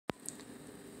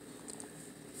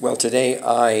Well, today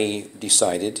I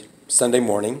decided, Sunday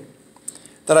morning,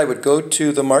 that I would go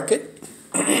to the market.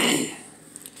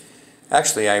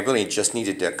 Actually, I really just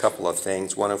needed a couple of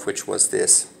things, one of which was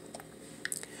this.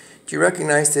 Do you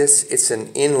recognize this? It's an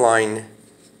inline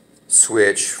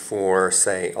switch for,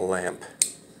 say, a lamp.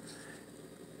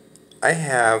 I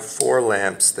have 4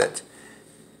 lamps that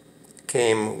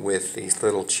came with these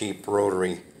little cheap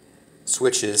rotary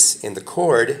switches in the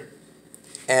cord,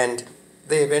 and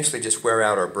they eventually just wear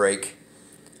out or break,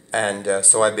 and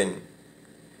so I've been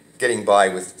getting by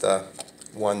with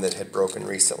one that had broken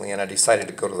recently, and I decided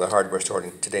to go to the hardware store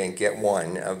today and get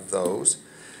one of those.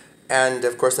 And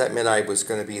of course that meant I was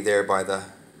going to be there by the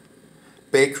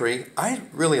bakery. I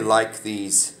really like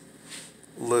these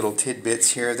little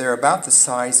tidbits here. They're about the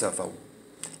size of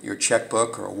your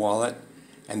checkbook or a wallet,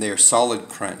 and they're solid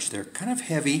crunch. They're kind of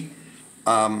heavy,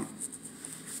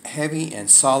 heavy and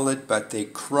solid, but they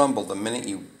crumble the minute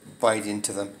you bite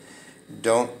into them.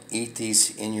 Don't eat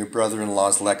these in your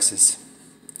brother-in-law's Lexus.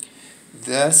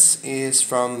 This is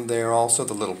from there also,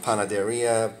 the little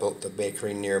panaderia, the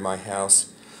bakery near my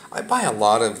house. I buy a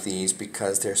lot of these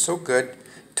because they're so good.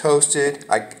 Toasted,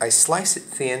 I slice it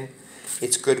thin.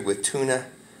 It's good with tuna,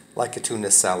 like a tuna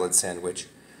salad sandwich,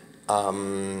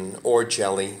 or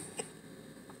jelly.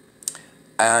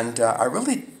 And I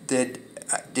really did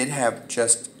have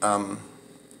just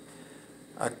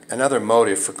another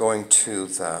motive for going to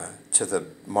the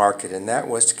market, and that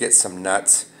was to get some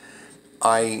nuts.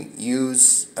 I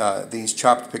use these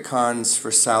chopped pecans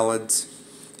for salads.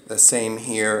 The same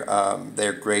here.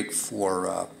 They're great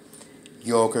for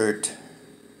yogurt.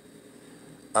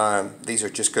 These are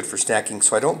just good for snacking,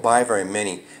 so I don't buy very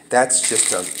many. That's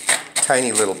just a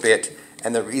tiny little bit,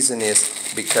 and the reason is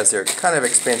because they're kind of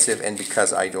expensive and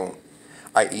because I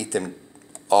eat them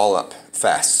all up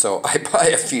fast. So I buy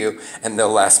a few and they'll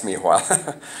last me a while.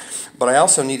 But I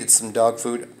also needed some dog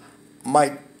food.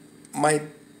 My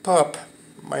pup,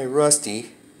 my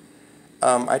Rusty,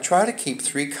 I try to keep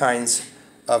 3 kinds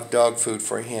of dog food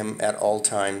for him at all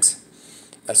times,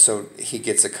 so he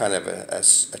gets a kind of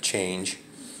a change.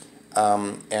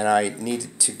 And I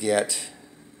needed to get,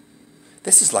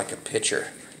 this is like a pitcher.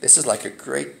 This is like a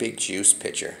great big juice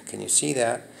pitcher. Can you see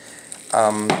that?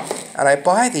 And I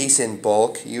buy these in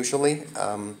bulk usually.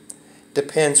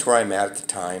 Depends where I'm at the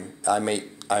time.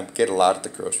 I get a lot at the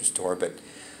grocery store, but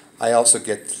I also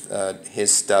get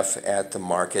his stuff at the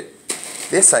market.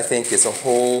 This, I think, is a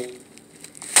whole,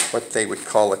 what they would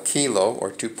call a kilo, or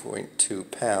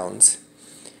 2.2 pounds.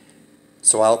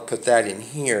 So I'll put that in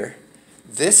here.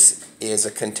 This is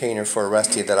a container for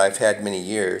Rusty that I've had many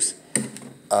years.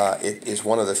 It is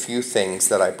one of the few things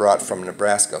that I brought from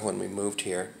Nebraska when we moved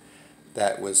here.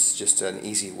 That was just an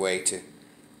easy way to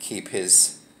keep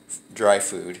his dry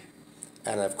food.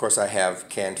 And of course I have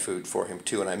canned food for him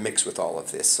too, and I mix with all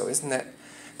of this. So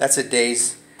that's a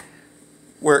day's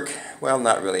work. Well,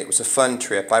 not really. It was a fun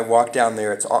trip. I walked down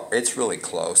there. It's really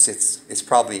close. It's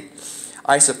probably,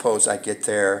 I suppose I get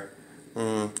there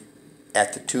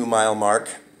at the 2-mile mark,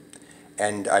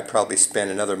 and I probably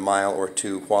spend another mile or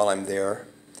 2 while I'm there.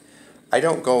 I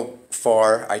don't go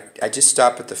far. I just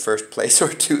stop at the first place or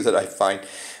 2 that I find.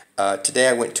 Today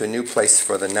I went to a new place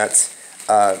for the nuts.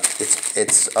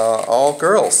 It's all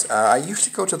girls. I used to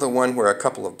go to the one where a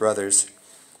couple of brothers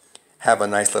have a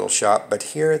nice little shop, but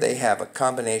here they have a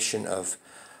combination of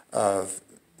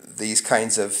these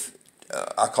kinds of,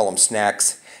 I'll call them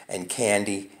snacks and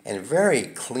candy, and very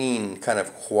clean, kind of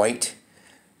white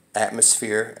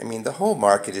atmosphere. I mean, the whole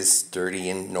market is dirty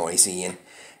and noisy, and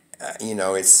you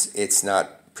know, it's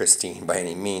not pristine by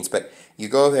any means, but you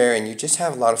go there and you just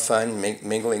have a lot of fun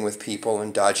mingling with people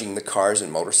and dodging the cars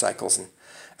and motorcycles and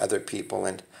other people.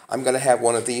 And I'm going to have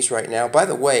one of these right now. By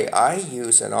the way, I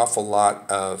use an awful lot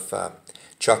of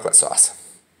chocolate sauce.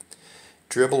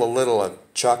 Dribble a little of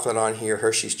chocolate on here,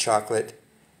 Hershey's chocolate.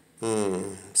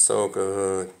 So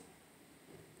good.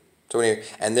 So anyway,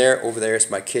 and over there is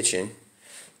my kitchen.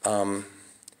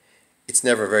 It's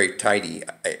never very tidy.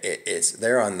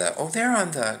 They're on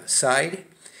the side.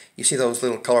 You see those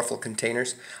little colorful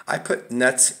containers? I put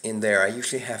nuts in there. I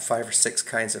usually have 5 or 6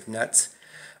 kinds of nuts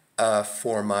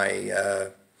for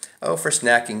my for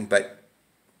snacking, but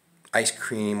ice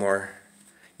cream or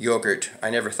yogurt. I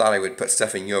never thought I would put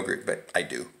stuff in yogurt, but I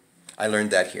do. I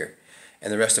learned that here.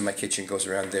 And the rest of my kitchen goes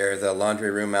around there. The laundry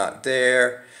room out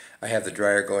there. I have the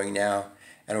dryer going now.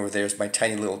 And over there's my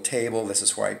tiny little table. This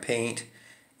is where I paint.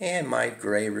 And my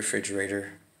gray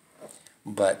refrigerator.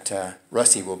 But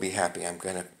Rusty will be happy.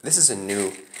 This is a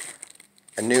new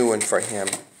one for him,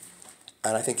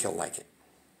 and I think he'll like it.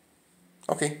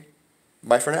 Okay,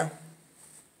 bye for now.